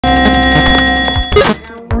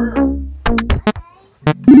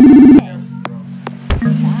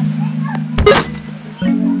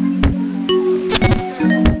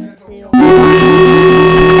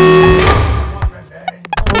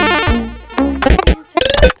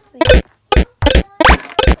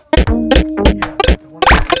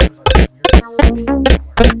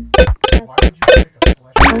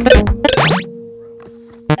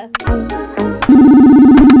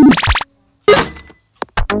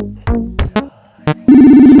This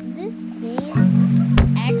game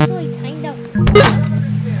actually kind of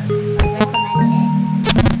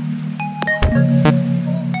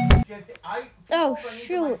Oh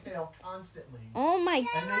shoot. Oh my,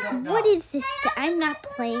 what is this? I'm not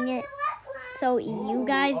playing it. So you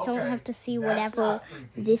guys don't have to see whatever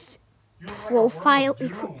this profile.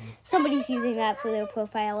 Somebody's using that for their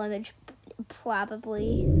profile image.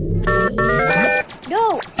 Probably.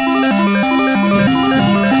 No!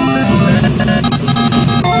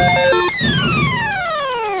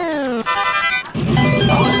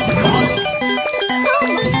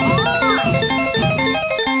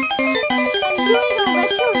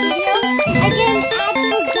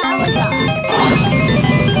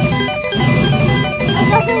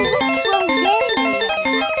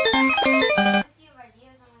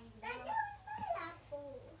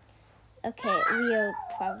 Okay, we are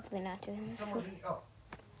probably not doing this.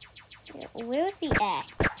 Where's the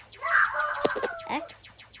X?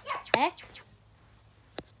 X? X?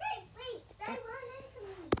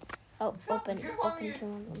 Oh, open to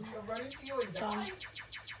one of them.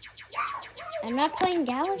 I'm not playing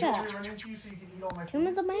Galaga. Tomb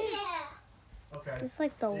of the Man. Is this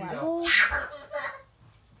like the level?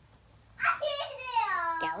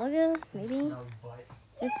 Galaga, maybe?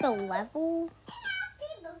 Is this the level?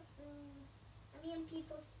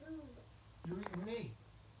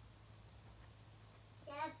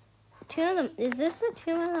 Two of them. Is this the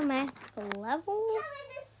Tomb of the Mask level?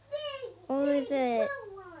 Or is it?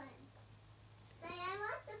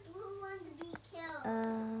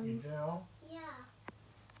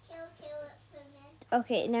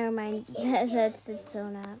 Okay, never mind. That's its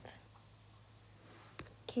own app.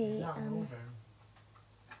 Okay.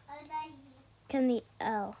 Can the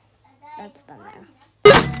that's fun there.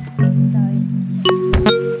 Okay, sorry.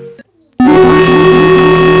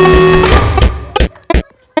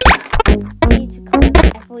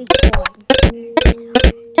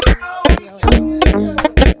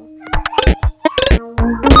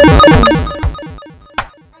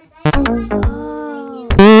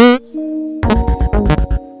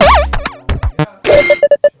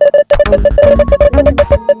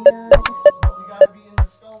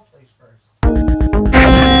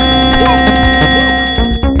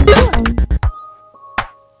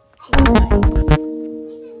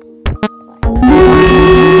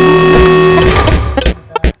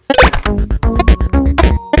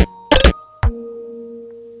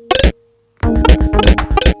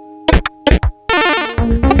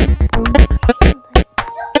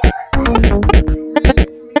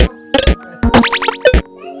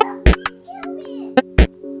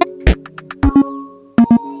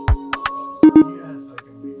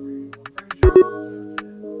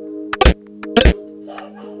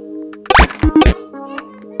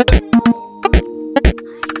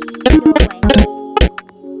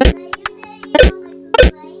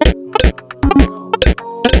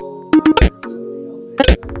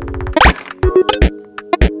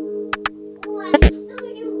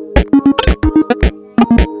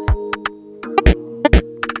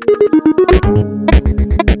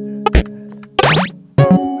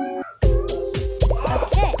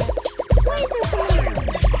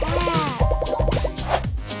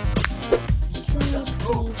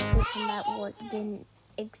 Didn't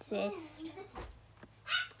exist.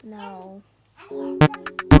 No.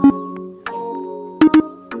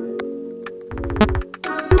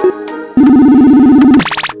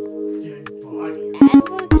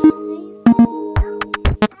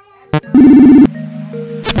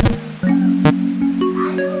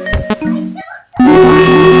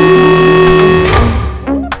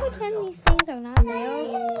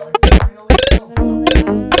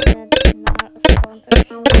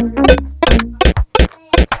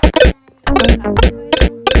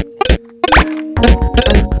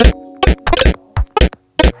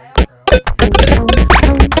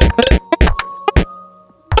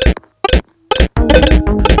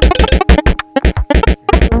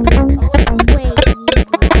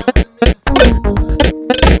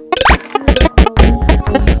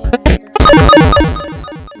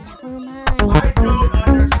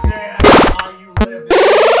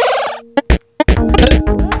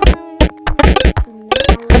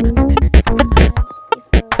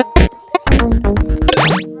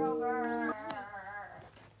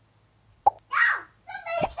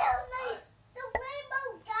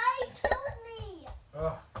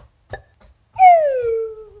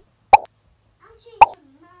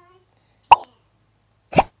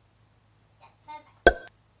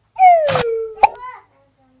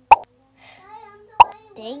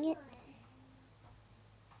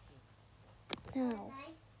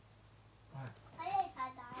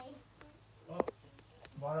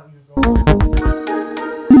 why don't you go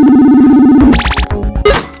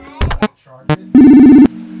charge it?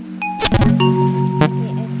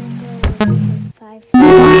 Okay, I think we'll do 5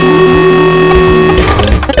 seconds.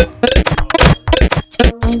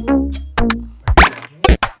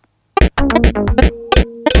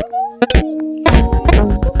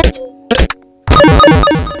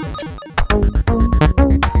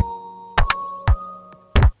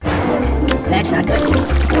 That's not good.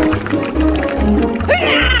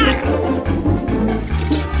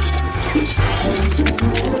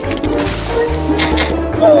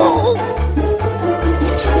 Oh!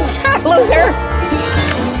 Loser!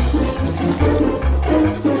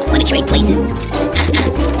 Wanna trade places?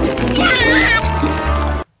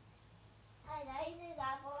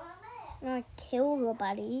 I'm gonna kill the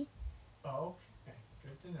buddy. Oh, okay.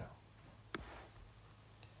 Good to know.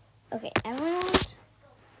 Okay, everyone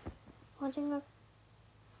watching this.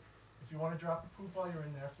 If you want to drop the poop while you're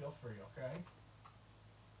in there, feel free, okay?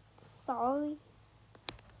 Sorry.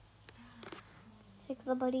 Fix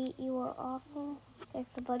the buddy, you are awful.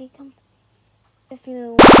 Fix the buddy, come. If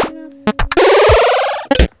you're watching this,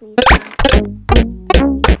 please don't.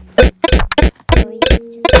 Sorry, it's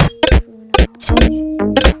just true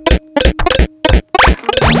knowledge.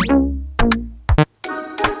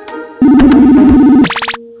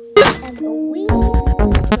 And we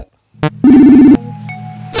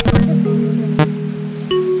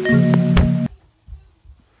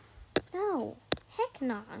no, heck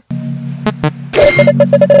nah.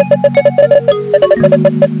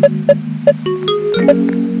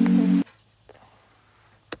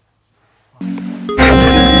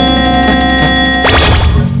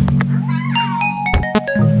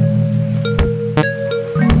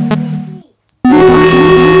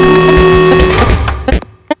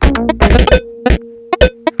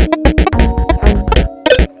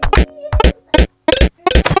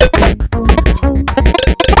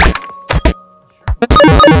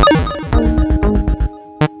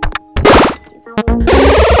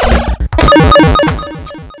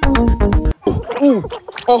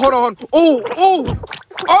 Oh, hold on. Oh,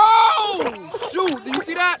 shoot. Did you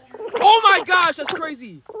see that? Oh my gosh, that's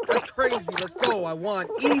crazy. That's crazy. Let's go. I won.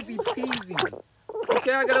 Easy peasy.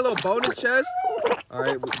 Okay, I got a little bonus chest. All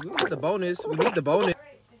right, we need the bonus. We need the bonus.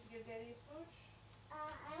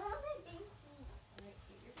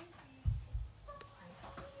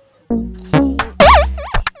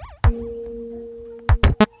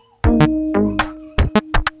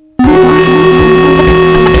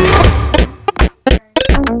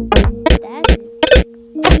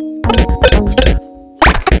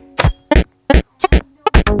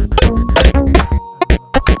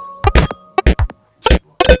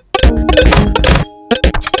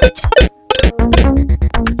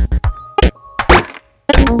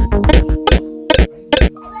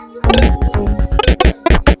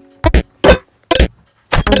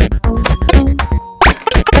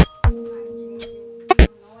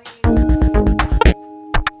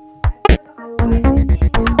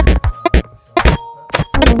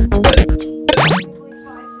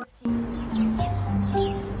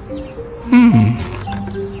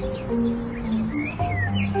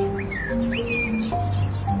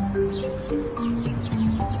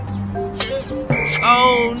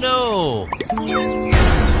 Oh no!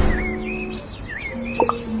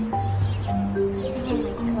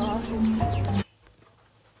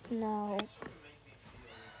 No.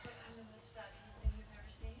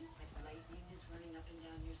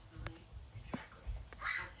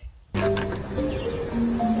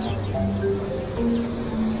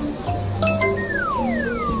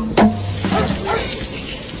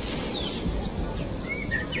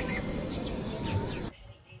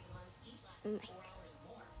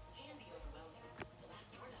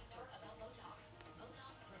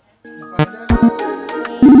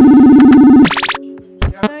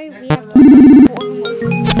 Sorry, we have to play 4 more.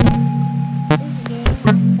 This game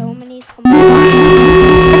has so many commands.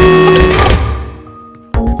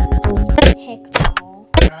 Heck no.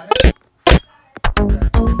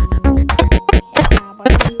 Heck nah,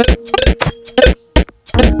 buddy.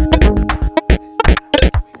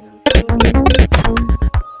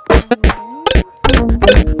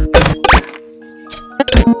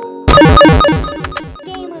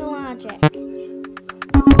 Gamer logic.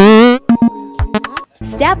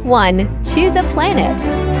 Step 1. Choose a planet.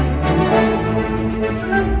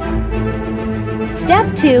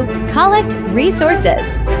 Step 2. Collect resources.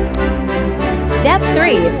 Step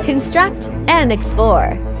 3. Construct and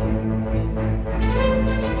explore.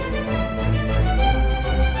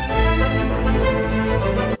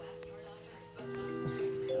 These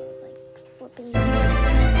times are like flipping.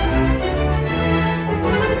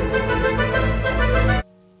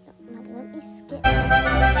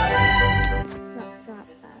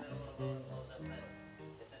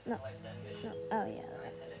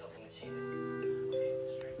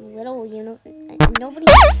 Nobody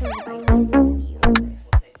cares about viewers.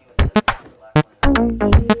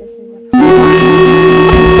 This is a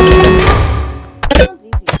sounds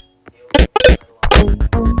easy.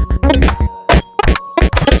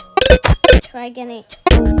 Try getting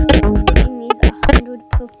these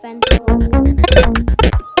 100%.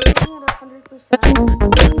 100%.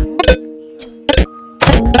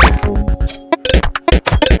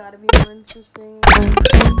 Gotta be more interesting.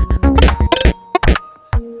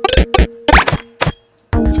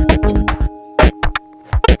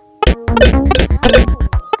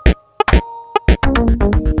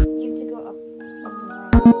 You have to go up and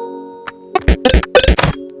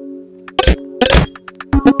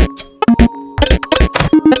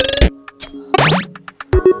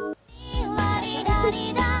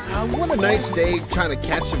around. What a nice day trying to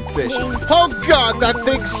catch some fish. Oh God, that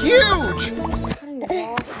thing's huge!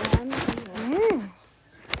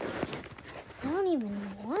 I don't even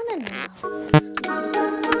want to know.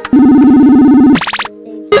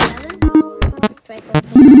 Stage 7. Try to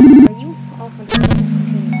are you all 100%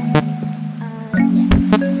 yes.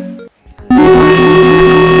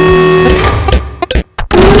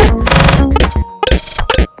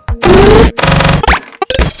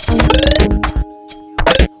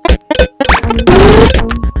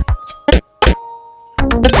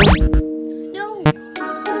 No.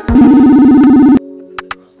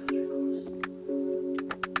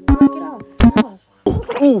 Break it off. No.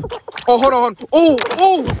 Ooh. Oh, hold on. Oh,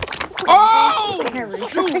 oh. Oh!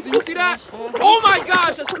 Shoot, did you see that? Oh my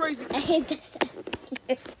gosh, that's crazy. I hate this.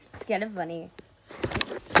 It's kind of funny.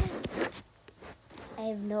 I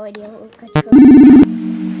have no idea what control.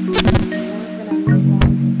 I'm gonna move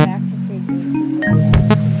on to back to stage 8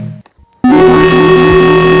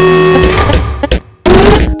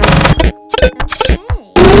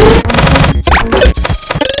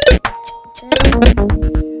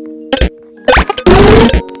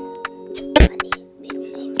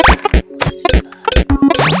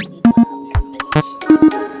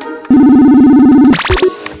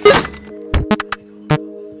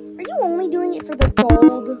 Are you only doing it for the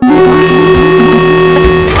gold?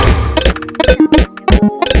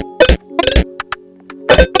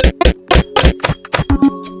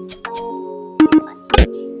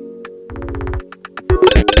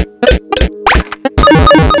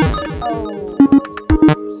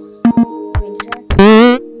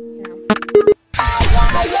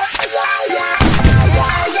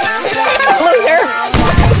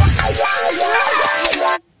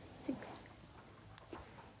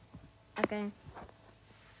 Okay.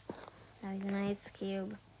 Now he's an ice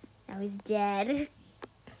cube. Now he's dead.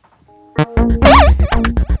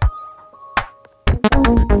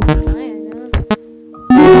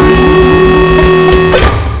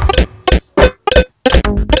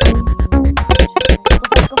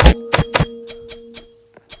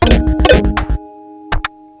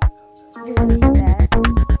 You're gonna hit that.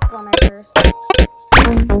 Go on my first.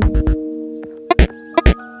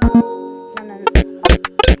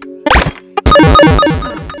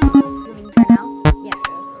 No. You mean try now? Yeah.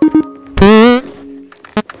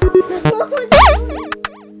 What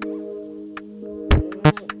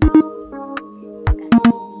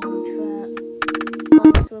was that? Well,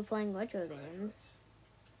 I guess we're playing retro games.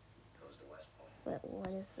 But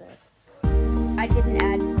what is this? I did an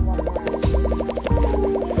ad for one more.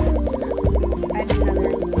 I did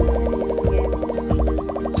another Chance game.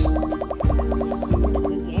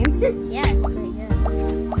 Good game. Yeah, it's pretty good.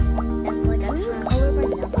 It's like a ton color by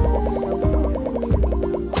number. So cool.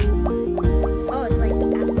 Oh, it's like the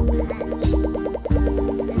Apple Pen.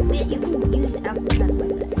 And wait, you can use Apple Pen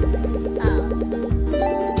with it. Oh, this is.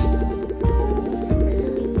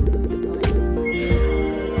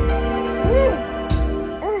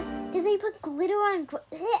 Did they put glitter on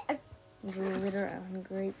glitter on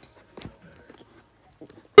grapes?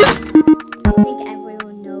 I think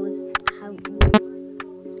everyone knows how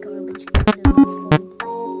garbage glitter on grapes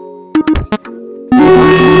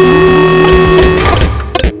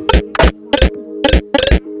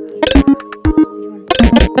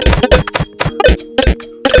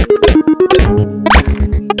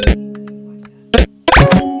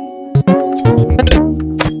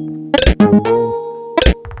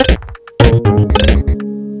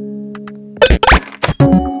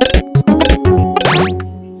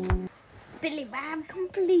Billy Bob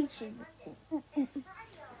completion. That's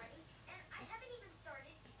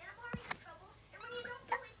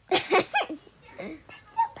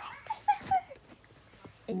the best thing ever.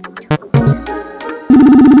 It's totally.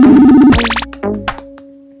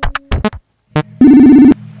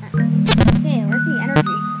 Okay, where's the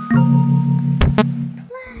energy?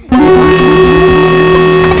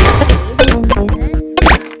 Play.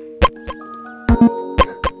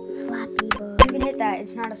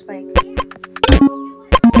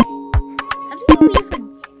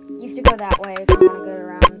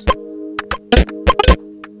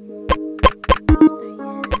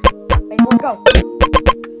 Go.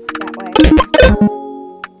 That way.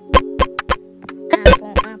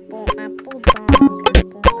 Apple, apple, apple dog.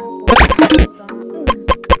 Apple, apple, apple dog.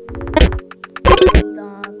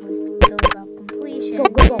 Dog with build up completion. Go,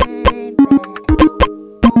 go, go. Go,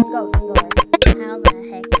 you can go there. How the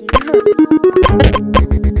heck do you go?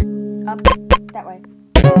 Up. That way.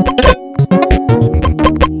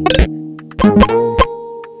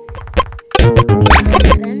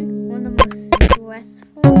 Then, one of the most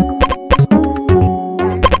stressful.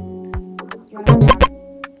 You want to go down?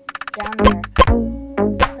 Down there.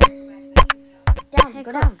 Down,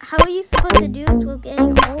 go down. How are you supposed to do this with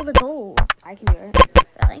getting all the gold? I can do it.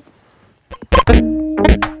 Really?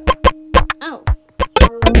 Oh.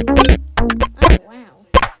 Oh, wow.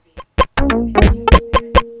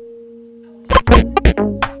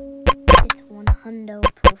 It's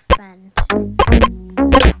 100%.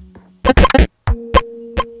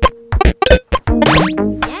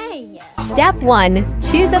 Yay! Step 1.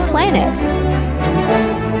 Choose a planet.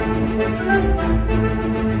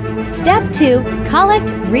 Step 2.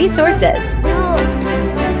 Collect resources. No!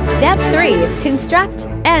 Step 3. Construct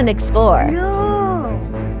and explore. No!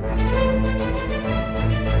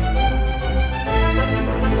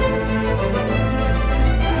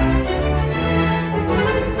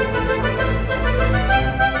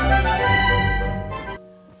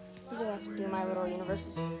 Let's do My Little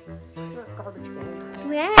Universe. Garbage game.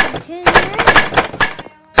 Yeah,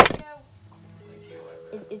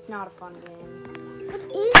 it's not a fun game. What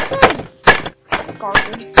is this?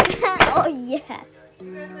 Garbage. Oh yeah.